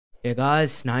Hey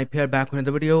guys, Snipe here back with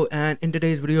another video, and in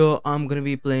today's video I'm gonna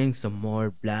be playing some more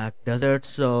Black Desert.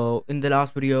 So in the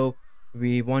last video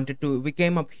we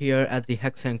came up here at the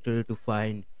Hex Sanctuary to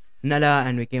find Nella,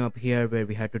 and we came up here where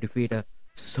we had to defeat a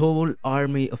whole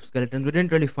army of skeletons. We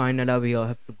didn't really find Nella, we all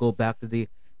have to go back to the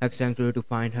Hex Sanctuary to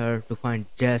find her, to find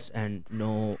Jess and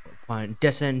no find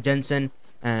Jensen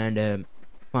and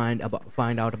find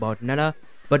out about Nella.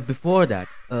 But before that,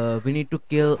 we need to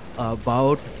kill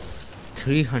about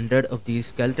 300 of these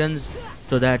skeletons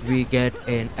so that we get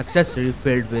an accessory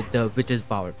filled with the witch's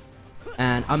power,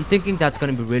 and I'm thinking that's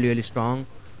going to be really strong,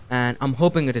 and I'm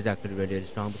hoping it is actually really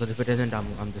strong, because if it isn't,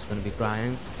 I'm just going to be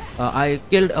crying. I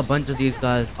killed a bunch of these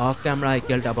guys off camera. I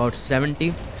killed about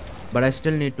 70, but I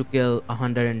still need to kill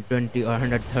 120 or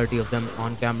 130 of them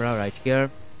on camera right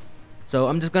here. So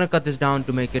I'm just gonna cut this down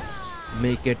to make it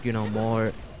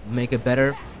more, make it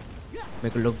better,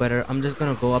 make it look better. I'm just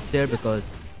gonna go up there because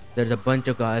there's a bunch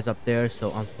of guys up there,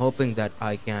 so I'm hoping that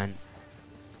I can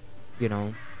you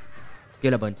know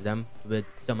kill a bunch of them with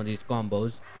some of these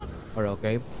combos. Or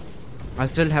okay, I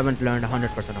still haven't learned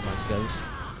 100% of my skills,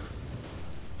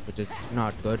 which is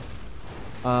not good.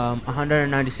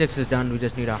 196 is done. We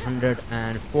just need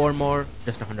 104 more,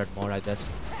 just 100 more, I guess.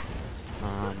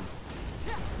 um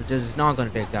which is not gonna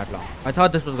take that long. I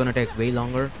thought this was gonna take way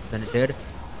longer than it did,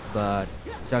 but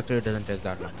it actually doesn't take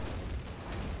that long.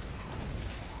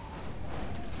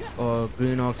 Or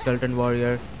Green Oak Skeleton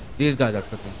Warrior. These guys are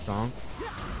freaking strong.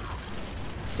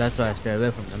 That's why I stay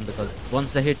away from them, because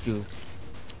once they hit you,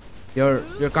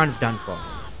 you're kind of done for.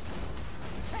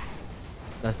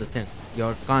 That's the thing.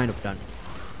 You're kind of done.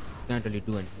 You can't really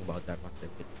do anything about that once they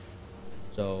hit you.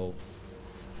 So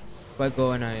if I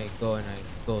go and I go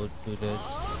to this,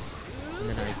 and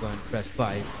then I go and press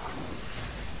 5.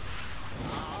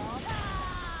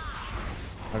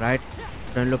 Alright.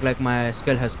 Doesn't look like my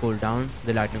skill has cooled down,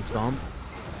 the lightning storm.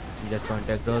 I'm just going to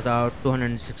take those out.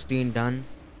 216 done.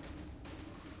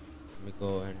 Let me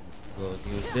go and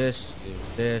use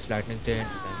this lightning chain,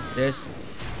 and this.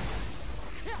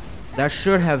 That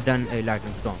should have done a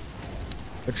lightning storm.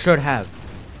 It should have,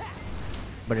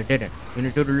 but it didn't. You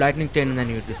need to do lightning chain and then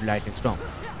you do lightning storm.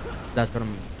 That's what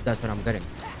I'm getting,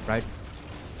 right?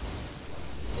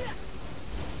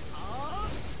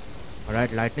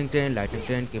 Alright, lightning chain,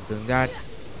 keep doing that.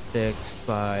 6,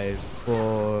 5,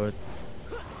 4.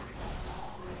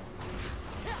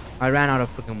 I ran out of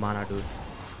freaking mana, dude.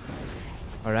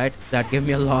 Alright, that gave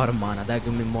me a lot of mana. That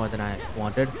gave me more than I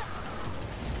wanted.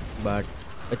 But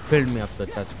it filled me up, so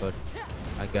that's good.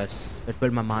 I guess. It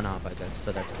filled my mana up, I guess,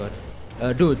 so that's good.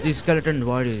 Dude, these skeleton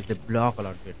warriors, they block a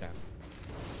lot of your attack.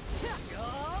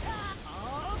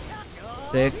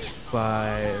 6,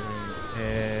 5,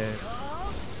 8.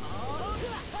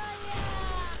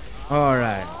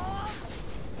 Alright.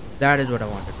 That is what I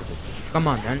wanted to do. Come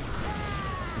on then.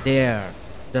 There.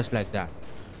 Just like that.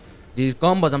 These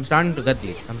combos, I'm starting to get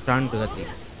these.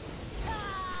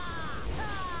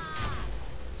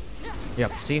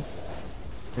 Yep, see?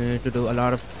 You need to do a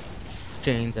lot of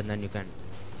chains, and then you can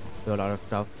do a lot of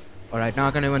stuff. Alright, now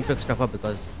I can even pick stuff up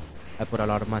because I put a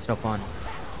lot of my stuff on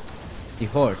the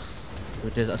horse,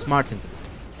 which is a smart thing to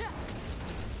do.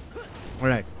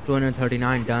 Alright,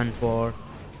 239 done for.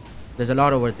 There's a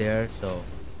lot over there, so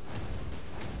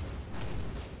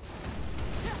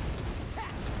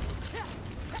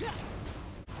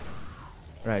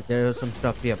right, there's some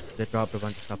stuff. Yep, they dropped a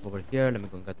bunch of stuff over here. Let me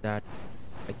go and get that.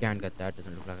 I can't get that.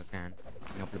 Doesn't look like I can.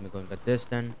 Nope, let me go and get this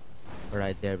then.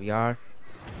 Alright, there we are.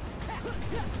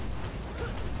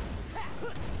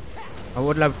 I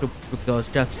would love to pick those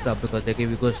chest stuff because they give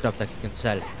you good stuff that you can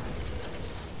sell.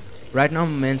 Right now,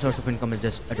 my main source of income is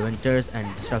just adventures,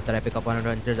 and the stuff that I pick up on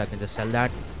adventures, I can just sell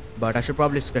that. But I should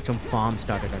probably get some farms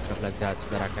started and stuff like that so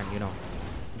that I can,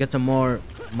 get some more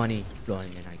money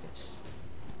flowing in, I guess.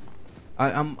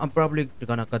 I'm probably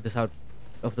gonna cut this out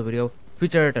of the video.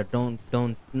 Future editor,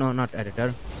 no, not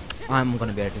editor. I'm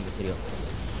gonna be editing this video.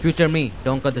 Future me,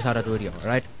 don't cut this out of the video,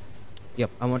 alright?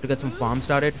 Yep, I want to get some farms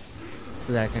started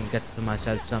so that I can get to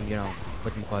myself some,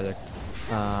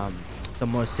 some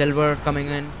more silver coming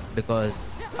in, because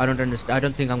I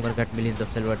don't think I'm gonna get millions of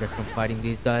silver just from fighting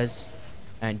these guys,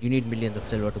 and you need millions of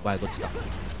silver to buy good stuff.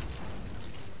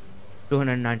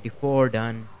 294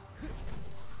 done.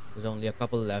 There's only a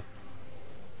couple left.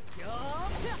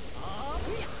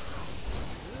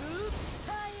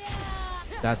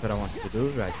 That's what I wanted to do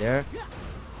right there.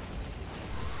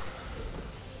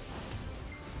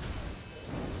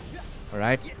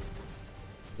 Alright,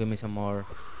 give me some more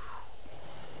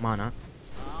mana.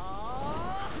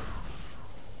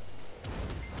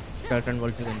 Skeleton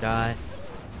wolf, you can die.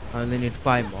 I only need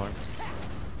 5 more.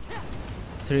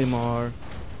 3 more.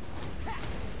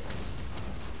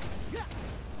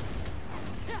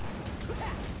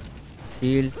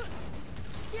 Heal.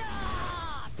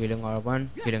 Healing R1.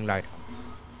 Healing light.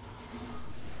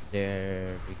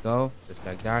 There we go. Just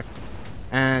like that.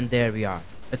 And there we are.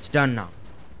 It's done now.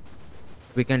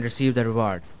 We can receive the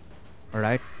reward.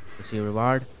 Alright. Receive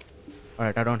reward.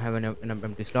 Alright, I don't have enough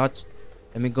empty slots.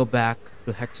 Let me go back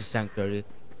to Hex's Sanctuary.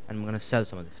 And I'm gonna sell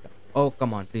some of this stuff. Oh,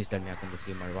 come on. Please tell me I can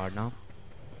receive my reward now.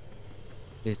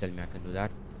 Please tell me I can do that.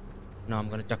 No, I'm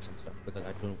gonna chuck some stuff because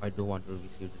I do want to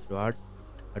receive this reward.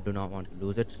 I do not want to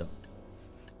lose it, so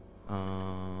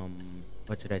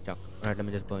what should I chuck? Alright, let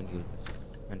me just go and use this.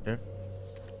 Enter.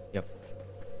 Yep.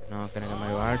 Now can I get my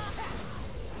reward?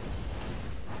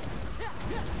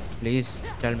 Please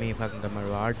tell me if I can get my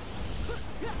reward.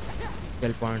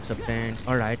 Skill points obtained.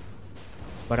 Alright.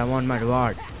 But I want my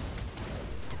reward.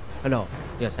 Hello.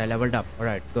 Yes, I leveled up.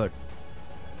 Alright, good.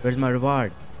 Where's my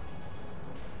reward?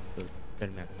 Dude, tell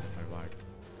me I can get my reward.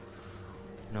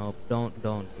 Nope, don't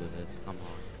do this. Come on.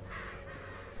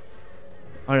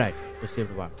 Alright, receive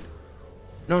reward.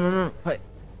 No. Hey.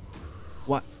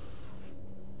 What?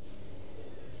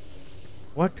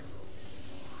 What?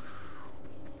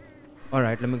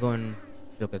 Alright, let me go and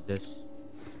look at this.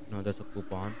 No, there's a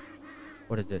coupon.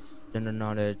 What is this? General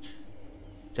knowledge.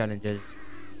 Challenges.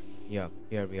 Yeah,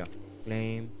 here we are.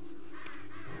 Claim.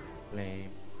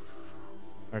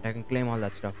 Alright, I can claim all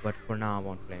that stuff, but for now I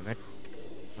won't claim it.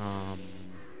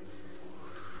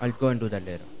 I'll go and do that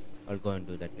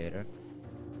later.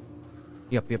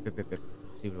 Yep.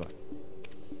 See what?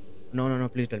 No,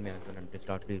 please tell me I can empty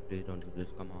slot. Please don't do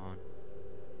this. Come on.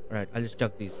 Alright, I'll just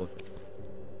chuck these potions.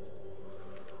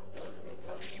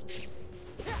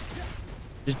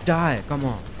 Just die, come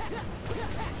on.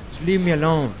 Just leave me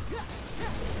alone.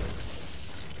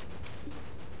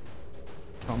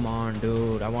 Come on,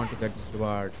 dude. I want to get this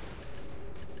reward.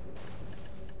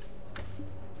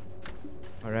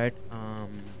 Alright,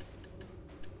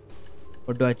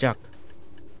 what do I chuck?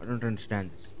 I don't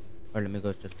understand this. Alright, let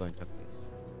me just go and chuck this.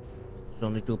 There's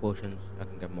only 2 potions. I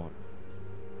can get more.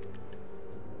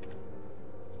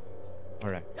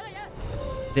 Alright.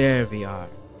 There we are.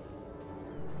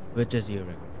 Witch's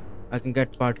earring. I can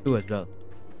get part 2 as well.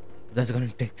 That's gonna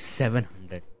take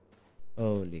 700.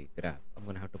 Holy crap. I'm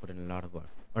gonna have to put in a lot of work.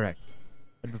 Alright.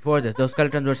 But before this, those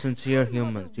skeletons were sincere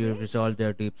humans. You resolved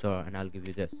their deep sorrow and I'll give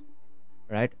you this.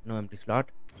 Right? No empty slot.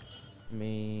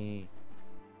 Can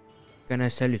I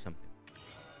sell you something?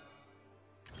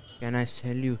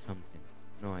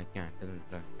 No, I can't. Doesn't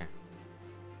look like I can.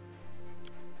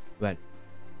 Well,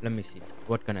 let me see.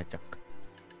 What can I chuck?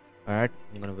 Alright,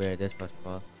 I'm gonna wear this first of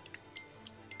all.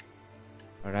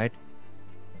 Alright.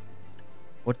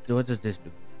 What does this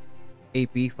do?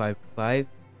 AP 5 to 5.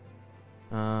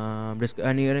 Risk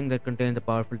an earring that contains the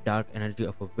powerful dark energy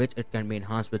of a witch. It can be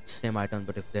enhanced with the same item,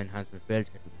 but if the enhancement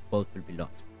fails, both will be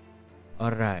lost.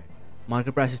 Alright.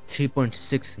 Market price is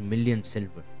 3.6 million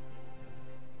silver.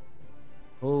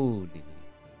 Holy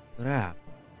crap.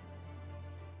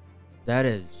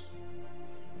 That's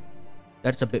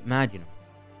a bit mad, you know.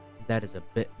 That is a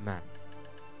bit mad.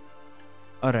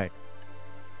 Alright.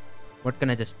 What can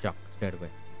I just chuck straight away?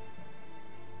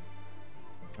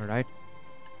 Alright.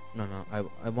 No,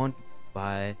 I want to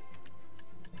buy.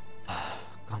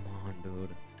 Come on,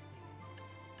 dude.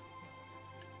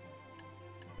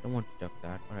 I don't want to chuck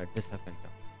that. Alright, this I can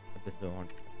chuck. But this I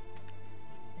want.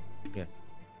 Yes.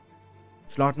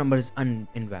 Slot number is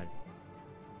invalid.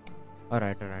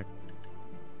 Alright.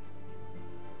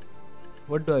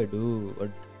 What do I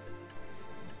do?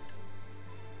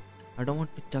 I don't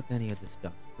want to chuck any of this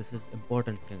stuff. This is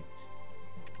important things.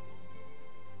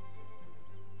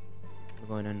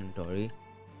 Go in inventory.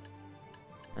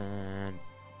 And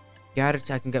carrots,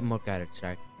 I can get more carrots,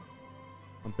 right?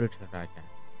 I'm pretty sure I can.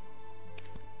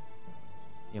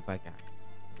 Yep, I can.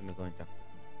 Let me go and check.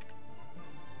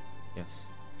 Yes.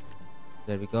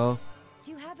 There we go.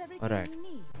 Alright.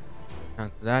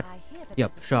 Thanks for that.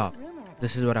 Yep, sure.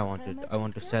 This is what I wanted. I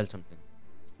want to sell something.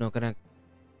 No,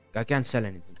 I can't sell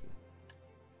anything to you.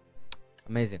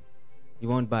 Amazing. You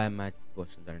won't buy my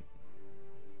potions or anything.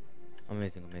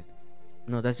 Amazing.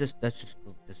 No, that's just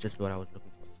what I was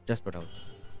looking for. Just what I was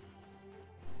looking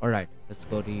for. Alright, let's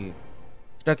go to you.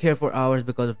 Stuck here for hours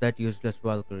because of that useless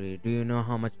Valkyrie. Do you know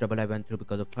how much trouble I went through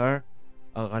because of her?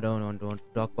 I don't want to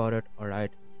talk about it.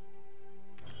 Alright.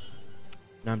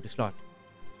 Now empty slot.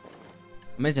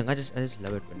 Amazing. I just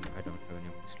love it when I don't have any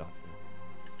empty slot.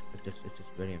 It's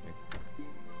just very amazing.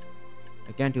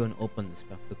 I can't even open this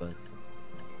stuff because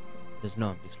there's no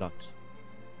empty slots.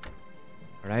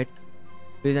 Alright.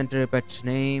 Please enter your pet's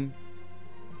name.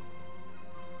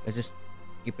 Let's just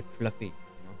keep it fluffy, you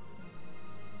know.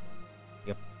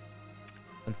 Yep.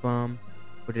 Confirm.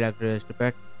 Would you like to raise the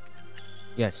pet?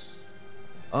 Yes.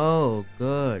 Oh,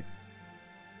 good.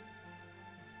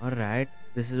 Alright.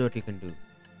 This is what you can do.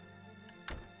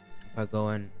 If I go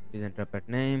and please enter a pet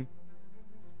name.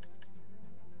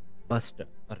 Buster.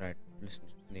 Alright. Let's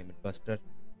name it Buster.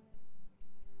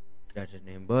 That's his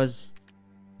name was.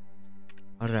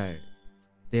 Alright.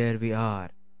 There we are.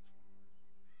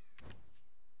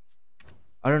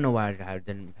 I don't know why I had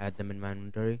them in my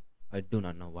inventory. I do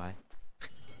not know why.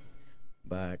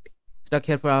 But stuck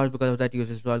here for hours because of that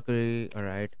useless Valkyrie.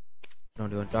 Alright.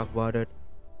 Don't even talk about it.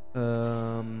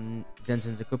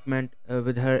 Jensen's equipment.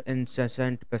 With her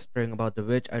incessant pestering about the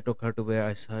witch, I took her to where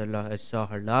I saw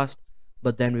her last.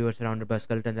 But then we were surrounded by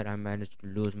skeletons and I managed to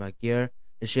lose my gear.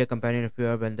 Is she a companion if you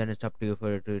are? Well, then it's up to you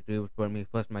for to retrieve for me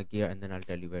first my gear and then I'll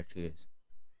tell you where she is.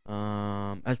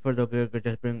 As for the gear,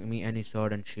 just bring me any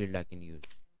sword and shield I can use.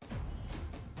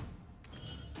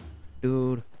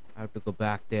 Dude, I have to go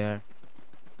back there.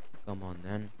 Come on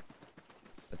then.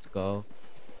 Let's go.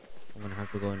 I'm gonna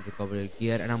have to go and recover your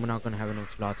gear and I'm not gonna have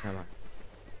enough slots, am I?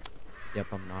 Yep,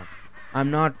 I'm not. I'm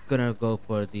not gonna go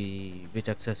for the witch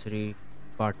accessory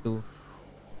part 2.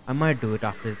 I might do it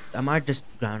after. I might just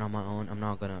grind on my own. I'm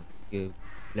not gonna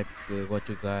watch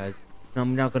you guys. No,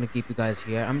 I'm not gonna keep you guys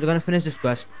here. I'm gonna finish this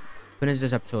quest, finish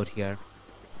this episode here,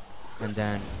 and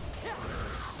then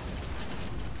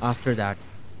after that,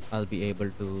 I'll be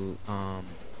able to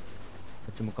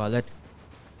whatchamacallit,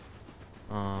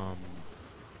 um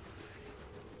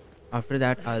after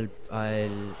that I'll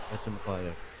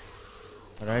whatchamacallit.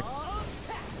 All right,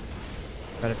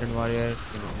 skeleton warrior,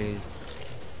 can you please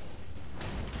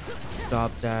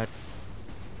stop that?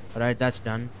 All right, that's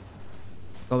done.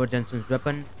 Cover Jensen's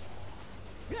weapon.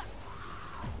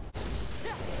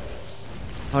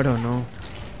 I don't know.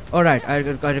 Alright, I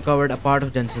recovered a part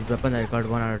of Jensen's weapon. I recovered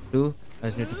 1 out of 2. I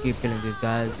just need to keep killing these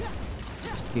guys.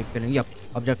 Just keep killing. Yep,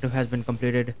 objective has been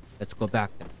completed. Let's go back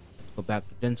then. Let's go back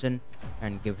to Jensen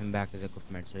and give him back his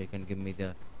equipment so he can give me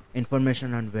the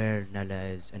information on where Nella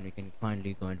is and we can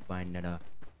finally go and find Nella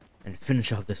and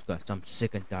finish off this quest. I'm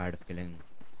sick and tired of killing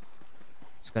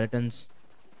skeletons.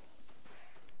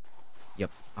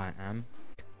 Yep, I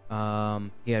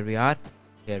am. Here we are.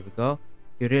 Here we go.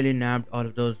 You really nabbed all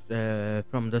of those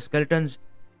from the skeletons.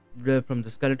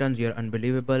 You're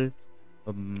unbelievable.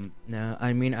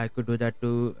 I mean, I could do that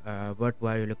too.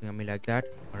 Why are you looking at me like that?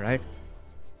 Alright.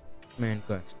 Main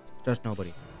quest. Trust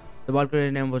nobody. The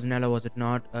Valkyrie's name was Nella, was it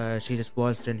not? She just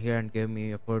waltzed in here and gave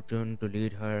me a fortune to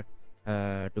lead her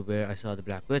to where I saw the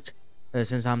Black Witch.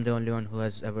 Since I'm the only one who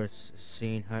has ever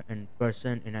seen her in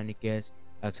person, in any case,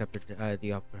 I accepted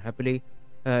the offer happily.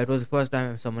 It was the first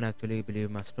time someone actually believed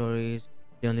my stories.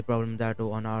 The only problem that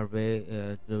on our way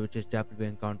to which is chapel we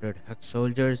encountered Hex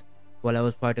soldiers. While I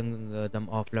was fighting them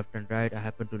off left and right, I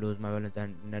happened to lose my balance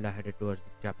and Nella headed towards the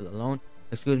chapel alone.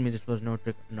 Excuse me, this was no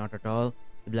trick, not at all.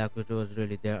 The Black Witch was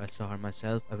really there. I saw her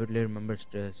myself. I vividly remember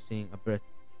seeing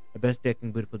a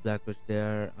breathtaking, beautiful Black Witch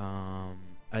there.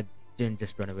 I didn't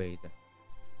just run away either.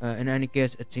 In any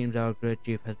case, it seems our great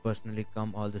chief has personally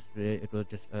come all this way. It was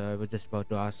just I was just about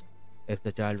to ask if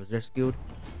the child was rescued.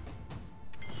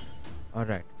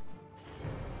 Alright.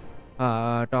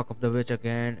 Talk of the witch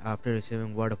again. After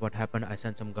receiving word of what happened, I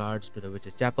sent some guards to the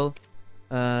witch's chapel.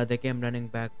 They came running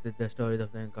back with the stories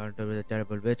of the encounter with the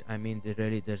terrible witch. I mean,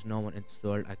 there's no one in this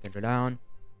world I can rely on.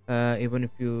 Even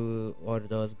if you or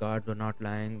those guards were not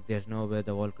lying, there's no way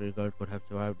the Valkyrie girl could have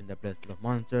survived in that place full of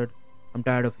monsters. I'm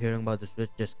tired of hearing about this witch.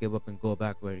 Just give up and go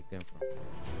back where you came from.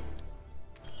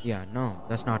 Yeah, no,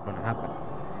 that's not gonna happen.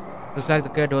 Looks like the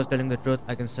kid was telling the truth.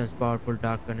 I can sense powerful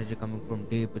dark energy coming from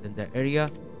deep within the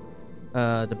area.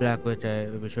 The Black Witch,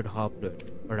 we should hop to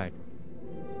it. Alright.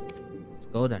 Let's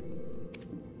go then.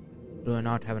 Do I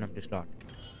not have an empty slot?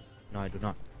 No, I do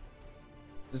not.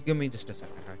 Just give me just a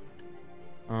second,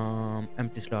 right?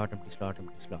 Empty slot, empty slot,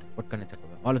 empty slot. What can I check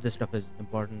away? All of this stuff is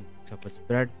important except for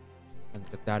spread. And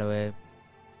click that away.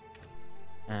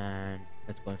 And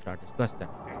let's go and start this quest then.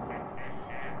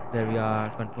 There we are,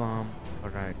 confirm.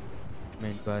 Alright.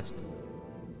 Main quest.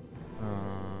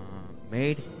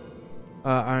 Made.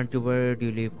 Aren't you worried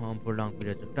you leave home for long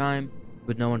periods of time?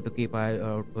 With no one to keep eye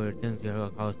out for your things,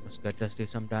 your house must get dusty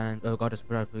sometimes. Got a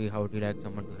surprise for you. How would you like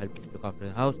someone to help you look after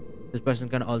the house? This person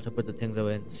can also put the things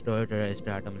away in storage or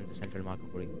extra item in the central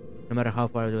market for you. No matter how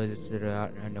far away they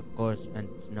are, and of course, and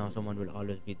now someone will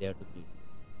always be there to greet.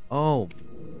 Oh,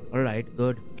 alright,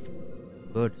 good.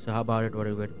 Good. So how about it? What are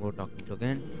we waiting for talking to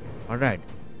again? Alright.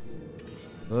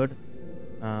 Good.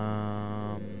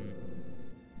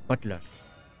 Butler.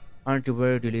 Aren't you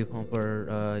worried you leave home for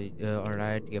all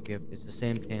right, yep, it's the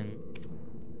same thing.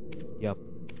 Yep,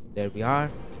 there we are.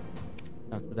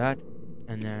 Thanks for that.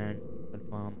 And then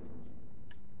confirm.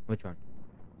 Which one?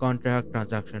 Contract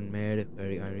transaction made,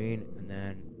 very Irene, and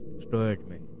then storage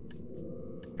made.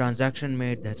 Transaction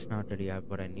made, that's not really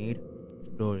what I need.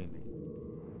 Story made.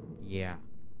 Yeah,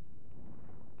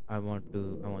 I want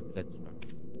to get this one.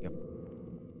 Yep.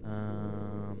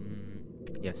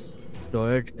 Yes.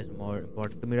 Storage is more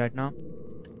important to me right now.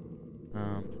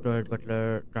 Storage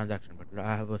butler, transaction butler.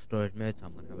 I have a storage made, so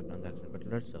I'm gonna have a transaction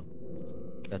butler, so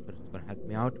that's what it's gonna help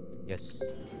me out. Yes.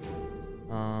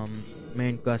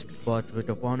 Main quest for Switch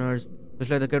of Honors. Just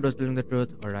like the kid was telling the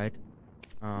truth. Alright.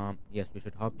 Yes, we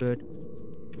should hop to it.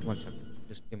 1 second.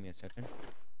 Just give me a second.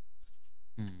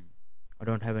 I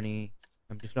don't have any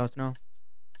empty slots now.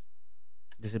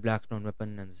 This is Blackstone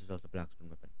weapon, and this is also Blackstone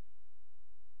weapon.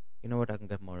 You know what? I can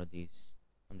get more of these.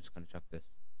 I'm just gonna chuck this.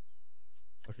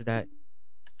 Or should I?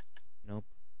 Nope.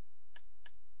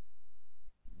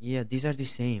 Yeah, these are the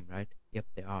same, right? Yep,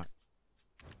 they are.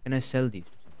 Can I sell these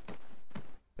to someone?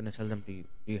 Can I sell them to you?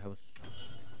 Do you have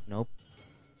Nope.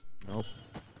 Nope.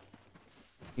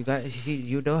 You guys,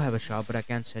 you do have a shop, but I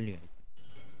can't sell you anything.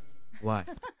 Why?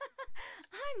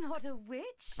 I'm not a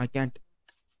witch. I can't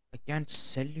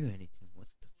sell you anything. What?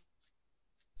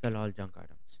 Sell all junk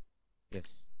items.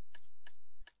 Yes.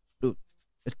 Dude,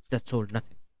 that sold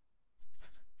nothing.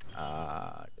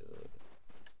 Dude.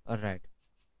 Alright.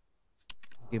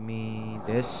 Give me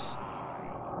this.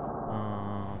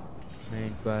 Um,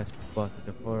 Main quest, boss of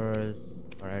the horrors.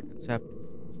 Alright, accept.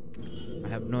 I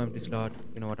have no empty slot.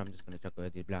 You know what? I'm just gonna chuck away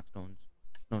the black stones.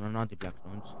 No, not the black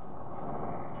stones.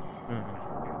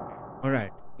 No.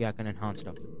 Alright. Yeah, I can enhance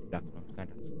stuff with black stones,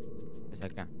 kinda. Yes, I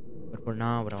can. But for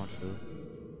now, what I want to do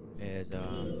is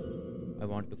I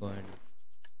want to go and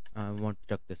I want to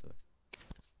chuck this away.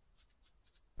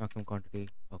 Maximum quantity.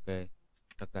 Okay,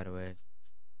 chuck that away.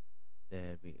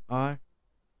 There we are.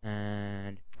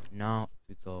 And now if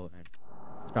we go and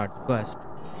start the quest.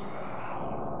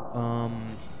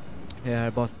 Um,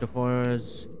 Here, boss of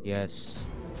horrors. Yes,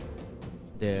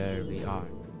 there we are.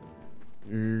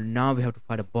 Now we have to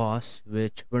fight a boss,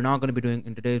 which we're not going to be doing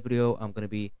in today's video. I'm going to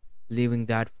be leaving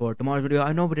that for tomorrow's video.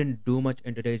 I know we didn't do much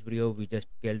in today's video. We just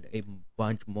killed a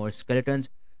bunch more skeletons.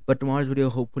 But tomorrow's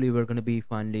video, hopefully we're going to be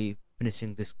finally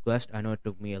finishing this quest. I know it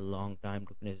took me a long time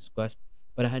to finish this quest,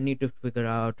 but I need to figure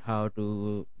out how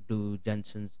to do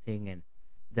Jensen's thing, and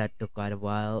that took quite a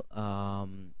while.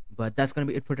 But that's going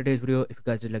to be it for today's video. If you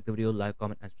guys did like the video, like,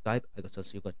 comment, and subscribe. I guess I'll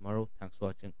see you guys tomorrow. Thanks for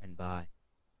watching, and bye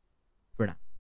for now.